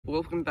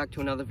Welcome back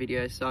to another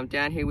video. So I'm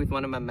down here with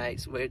one of my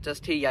mates. We're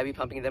just here yabby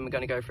pumping and then we're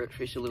going to go for a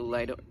fish a little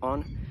later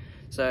on.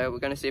 So we're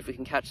going to see if we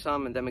can catch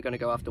some and then we're going to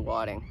go after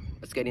whiting.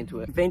 Let's get into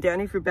it. We've been down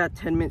here for about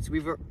 10 minutes.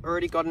 We've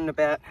already gotten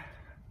about,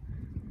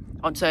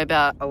 I'd say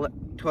about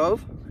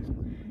 12.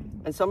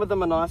 And some of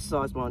them are nice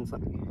sized ones.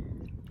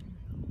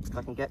 If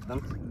I can get them.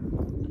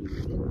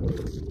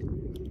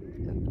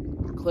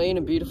 Clean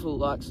and beautiful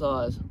like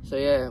size. So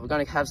yeah, we're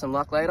going to have some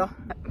luck later.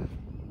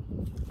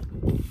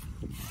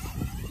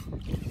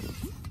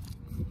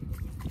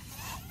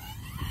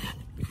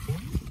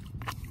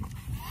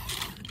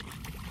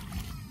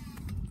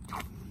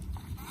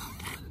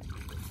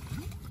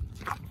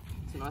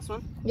 Nice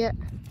one? Yeah.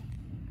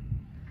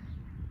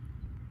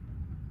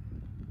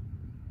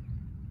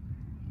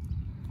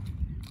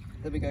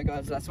 There we go,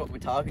 guys. That's what we're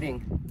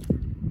targeting.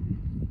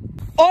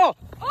 Oh!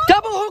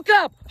 Double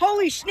hookup!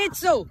 Holy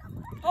schnitzel!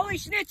 Holy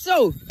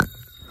schnitzel!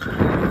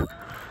 Double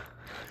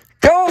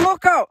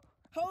hookup!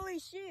 Holy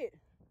shit!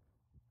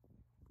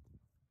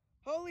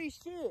 Holy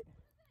shit!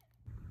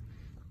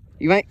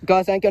 You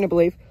guys ain't gonna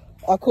believe.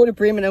 I caught a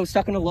brim and it was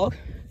stuck in a log.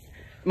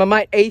 My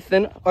mate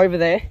Ethan over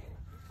there,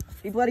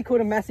 he bloody caught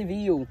a massive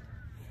eel.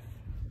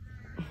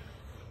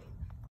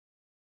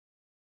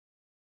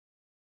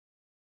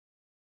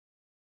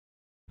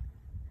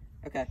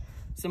 Okay,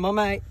 so my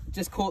mate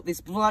just caught this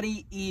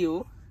bloody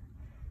eel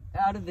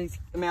out of the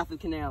mouth of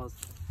canals.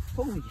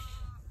 Holy shit.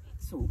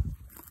 So.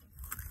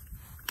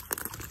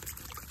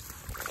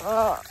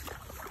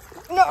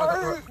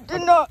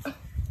 No,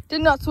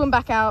 did not swim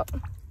back out.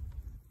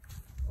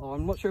 Oh,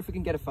 I'm not sure if we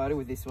can get a photo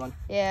with this one.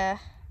 Yeah.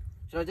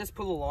 Should I just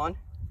pull a line?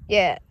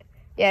 Yeah.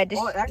 Yeah,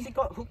 just... Oh, it actually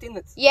got hooked in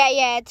the...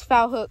 Yeah, it's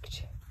foul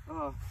hooked.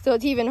 Oh. So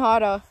it's even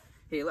harder.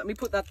 Here, let me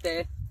put that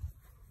there.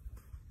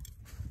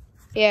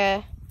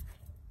 Yeah.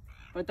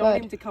 I don't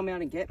want him to come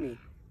out and get me.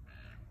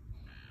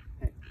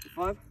 Okay,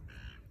 5.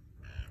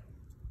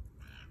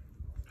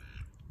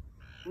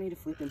 I need to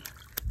flip him.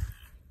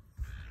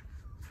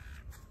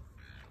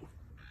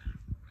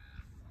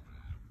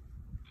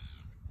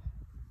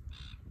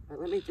 Right,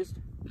 let me just...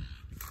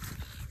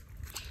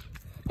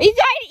 He's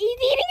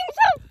eating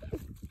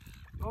himself!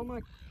 Oh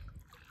my...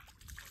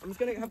 I'm just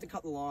gonna have to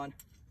cut the line.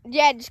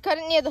 Yeah, just cut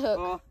it near the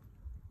hook.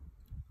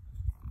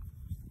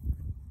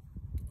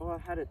 Oh, I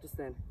had it just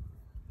then.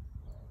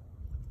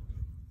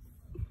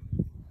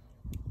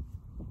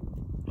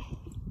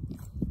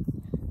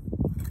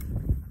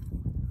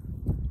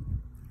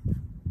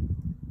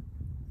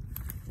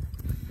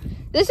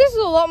 This is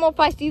a lot more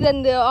feisty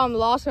than the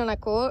last one I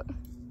caught.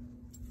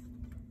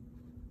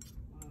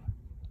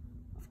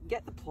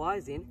 Get the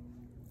pliers in.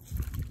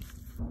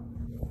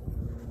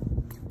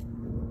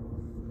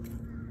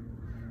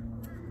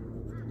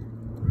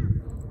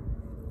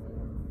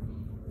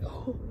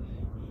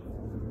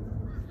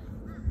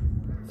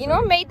 You know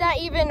what made that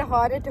even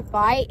harder to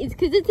fight? It's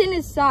because it's in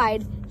his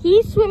side.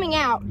 He's swimming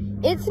out.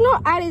 It's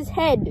not at his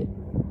head.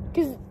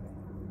 Because...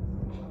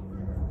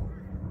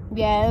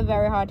 Yeah, they're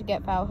very hard to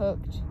get foul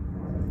hooked.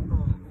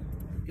 Oh,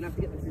 you're gonna have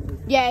to get the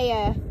scissors.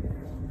 Yeah.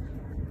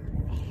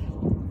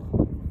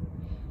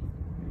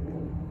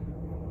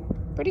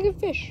 Pretty good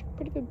fish.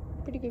 Pretty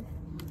good.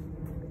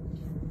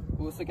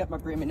 We'll also get my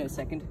brim in a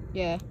second.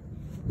 Yeah.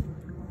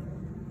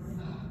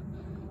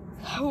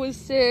 That was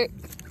sick.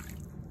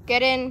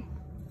 Get in.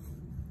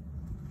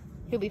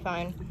 He'll be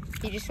fine.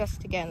 He just has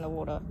to get in the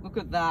water. Look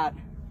at that.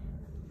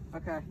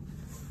 Okay.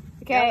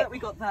 Okay. Now that we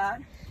got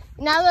that.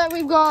 Now that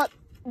we've got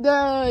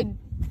the...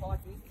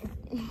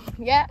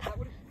 Yeah.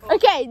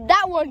 Okay,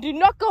 that one did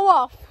not go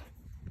off.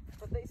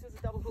 But this was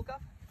a double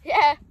hookup?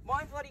 Yeah.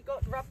 Mine bloody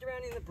got wrapped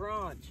around in the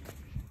branch.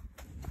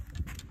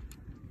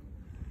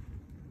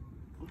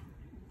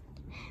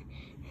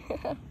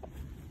 Well,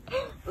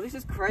 this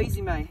is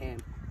crazy mayhem.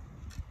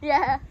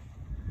 Yeah.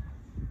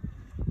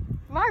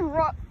 My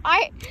rod,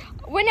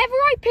 whenever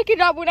I pick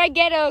it up, when I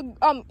get a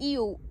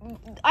eel,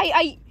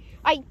 I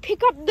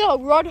pick up the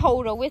rod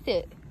holder with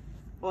it.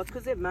 Oh, it's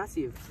because they're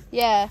massive.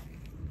 Yeah.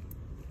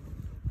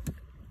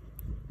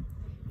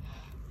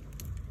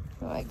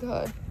 Oh my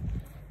god.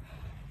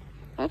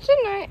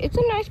 It's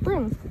a nice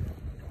brim.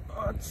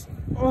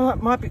 Oh,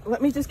 it might be.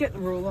 Let me just get the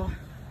ruler.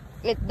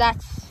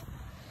 That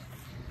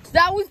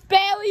was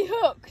barely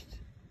hooked.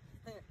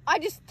 I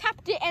just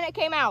tapped it and it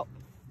came out.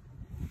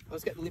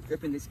 Let's get the lip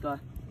grip in this guy.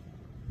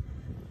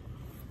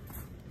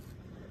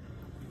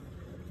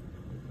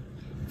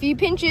 If you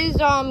pinch his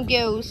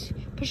gills,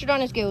 push it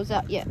on his gills.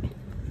 Yeah.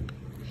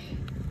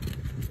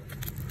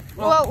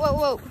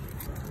 Whoa.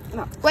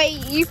 No.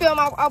 Wait, you film.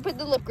 I'll put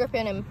the lip grip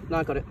in him. No,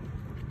 I got it.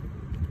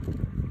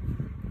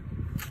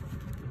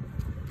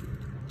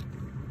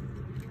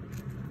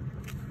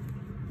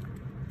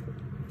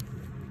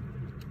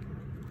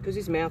 Because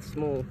his mouth's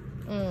small.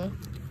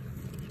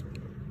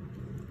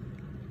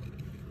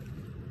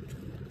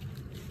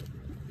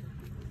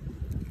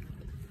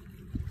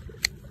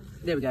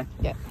 There we go.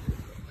 Yeah.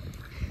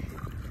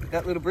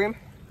 That little brim.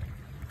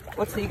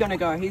 What's he gonna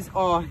go? He's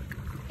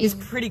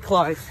pretty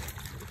close.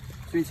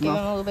 Give him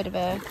a little bit of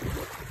a...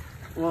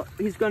 Well,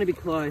 he's gonna be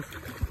close.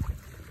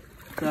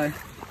 So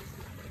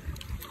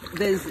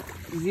there's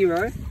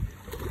 0.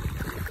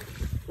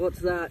 What's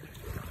that?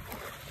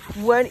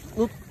 20,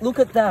 look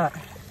at that.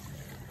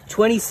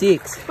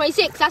 26.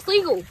 26, that's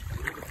legal.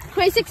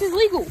 26 is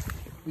legal.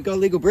 We got a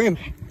legal brim.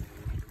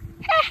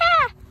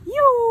 Haha,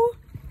 you.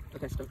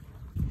 Okay, stop.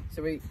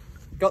 So we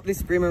got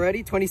this brim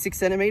already, 26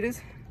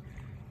 centimeters.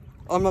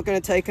 I'm not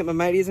going to take it, my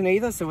mate isn't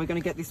either, so we're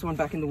going to get this one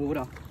back in the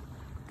water.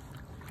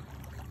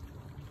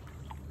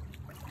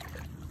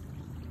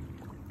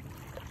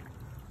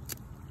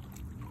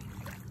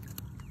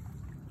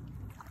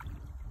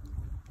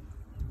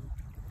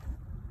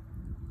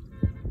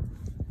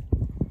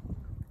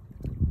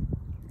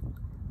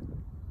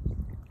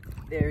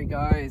 There he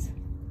goes.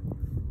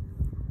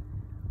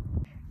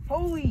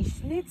 Holy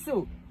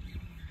schnitzel.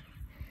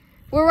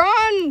 We're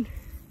on.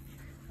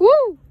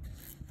 Woo.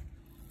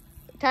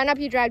 Tighten up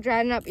your drag,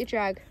 tighten up your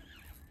drag.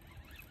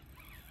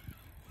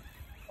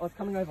 Oh, it's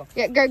coming over.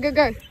 Yeah, go, go,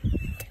 go.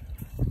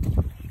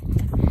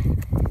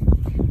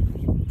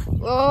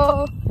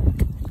 Whoa.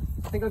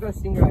 I think I got a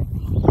stingray.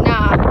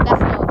 Nah,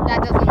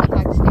 that doesn't look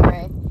like a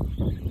stingray.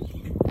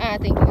 I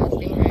don't think you got a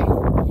stingray.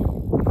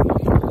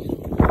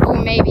 Or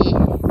maybe.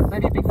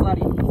 Maybe a big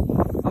flatty.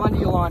 I'm under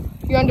your line.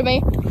 You under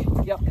me?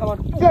 Yep, come on.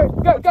 Go,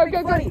 go, go,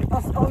 go, go. Flatty.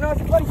 Oh no,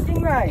 it's a bloody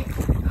stingray.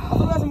 I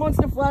thought that was a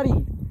monster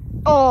flatty.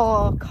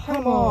 Oh,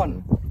 Come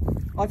on.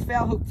 Oh, it's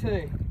foul hook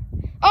too.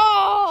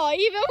 Oh,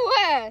 even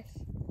worse.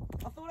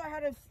 I thought I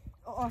had a...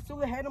 Oh, I saw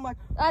the head, I'm like...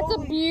 That's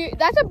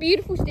a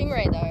beautiful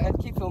stingray though.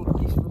 Keep filming,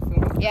 keep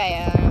filming.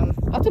 Yeah.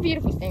 That's a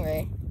beautiful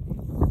stingray.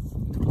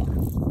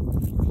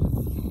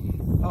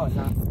 Oh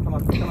no, come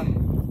on.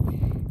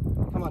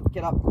 Come on,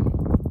 get up.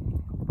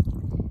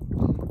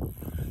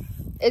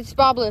 It's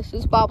barbless,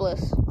 it's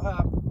barbless.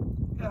 I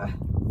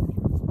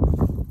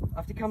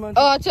have to come on.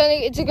 Oh,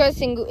 it's a good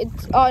single.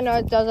 Oh no,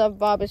 it does have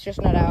barb, it's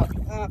just not out.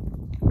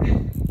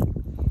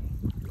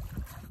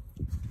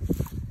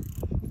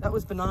 That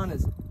was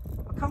bananas.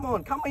 Oh, come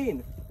on, come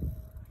in.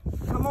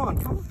 Come on.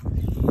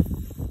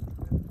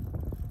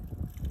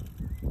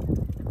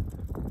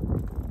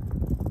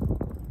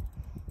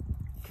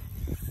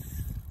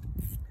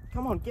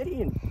 Come on, get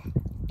in.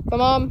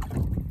 Come on.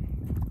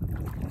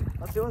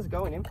 Let's see what's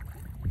going in.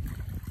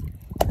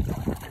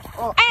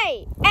 Oh.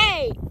 Hey.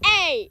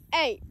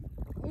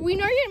 We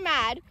know you're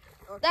mad.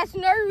 That's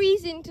no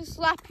reason to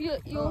slap your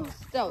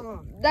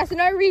stuff. That's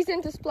no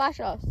reason to splash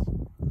us.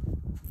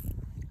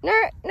 No,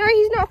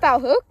 he's not foul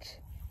hooked.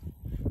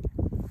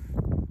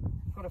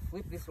 Gotta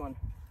flip this one.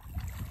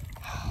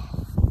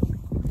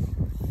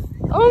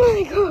 Oh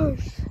my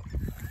gosh.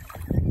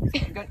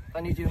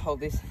 I need you to hold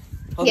this.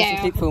 Hold this and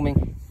keep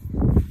filming.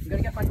 I'm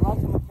gonna get my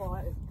gloves on my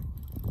pliers.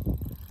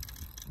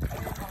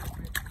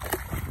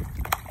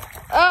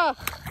 Ugh.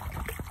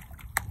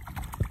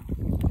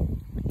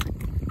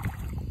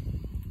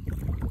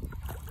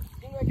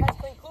 Stingray catch,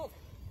 clean, cook.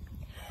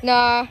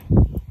 Nah.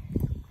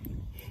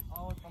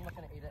 Oh, I'm not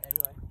gonna eat it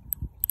anyway.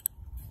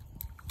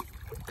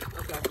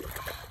 Okay.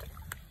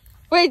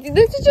 Wait,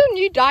 this is your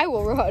new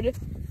Daiwa rod.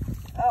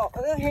 Oh,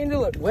 they'll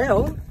handle it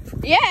well.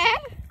 Yeah.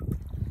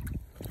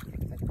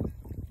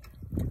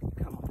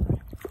 Come on.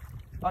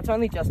 Oh, it's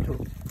only just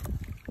cooked.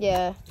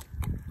 Yeah.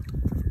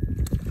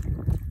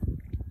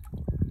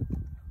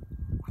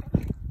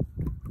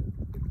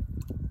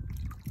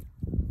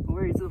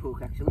 Where is the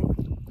hook actually?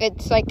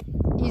 It's like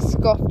he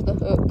scoffed the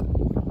hook.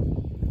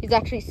 He's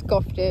actually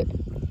scoffed it.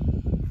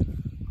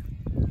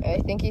 I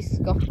think he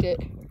scoffed it.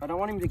 I don't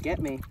want him to get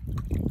me.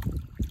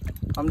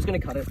 I'm just gonna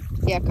cut it.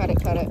 Yeah, cut it.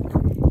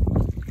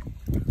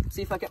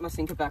 See if I get my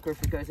sinker back or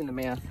if it goes in the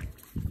mouth.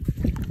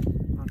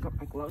 I've got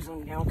my gloves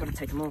on now, I've got to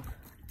take them off.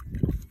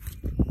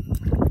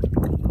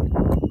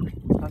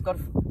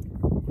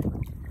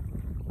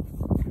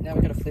 Now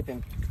we've got to flip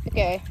him.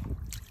 Okay.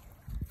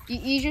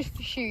 You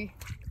just shoe.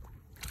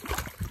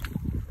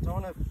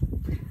 Don't want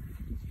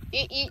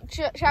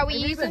to... Shall we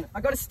use it?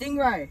 I got a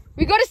stingray.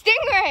 We got a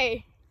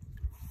stingray!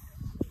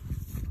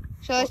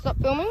 Shall I stop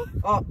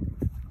filming?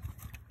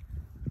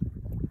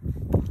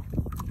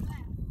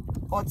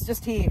 Oh, it's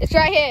just here. It's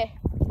right here.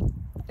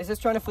 It's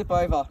just trying to flip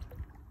over.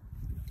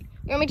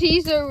 You want me to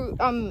use the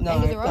end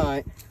of the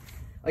rod? No.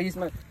 I use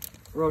my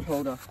rod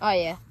holder. Oh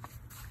yeah.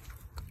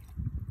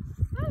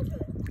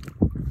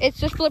 It's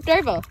just flipped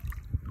over.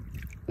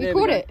 We There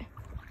we caught go. it.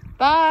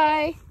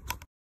 Bye.